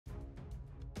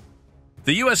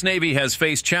The U.S. Navy has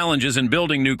faced challenges in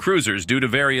building new cruisers due to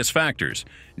various factors.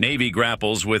 Navy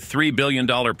grapples with $3 billion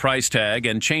price tag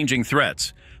and changing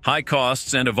threats. High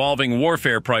costs and evolving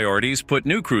warfare priorities put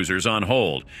new cruisers on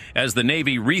hold, as the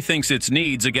Navy rethinks its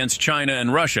needs against China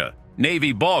and Russia.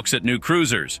 Navy balks at new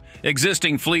cruisers.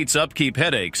 Existing fleets' upkeep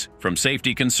headaches, from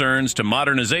safety concerns to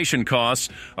modernization costs,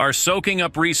 are soaking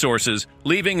up resources,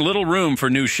 leaving little room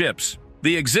for new ships.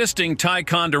 The existing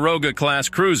Ticonderoga-class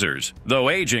cruisers,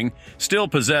 though aging, still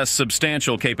possess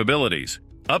substantial capabilities.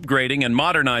 Upgrading and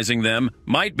modernizing them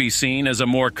might be seen as a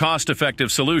more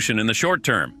cost-effective solution in the short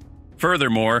term.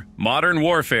 Furthermore, modern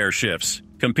warfare shifts.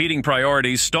 Competing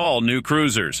priorities stall new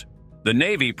cruisers. The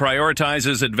Navy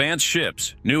prioritizes advanced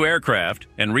ships, new aircraft,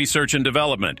 and research and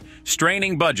development,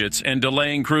 straining budgets and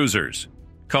delaying cruisers.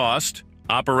 Cost,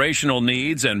 operational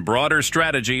needs, and broader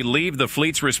strategy leave the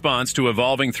fleet's response to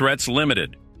evolving threats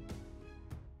limited.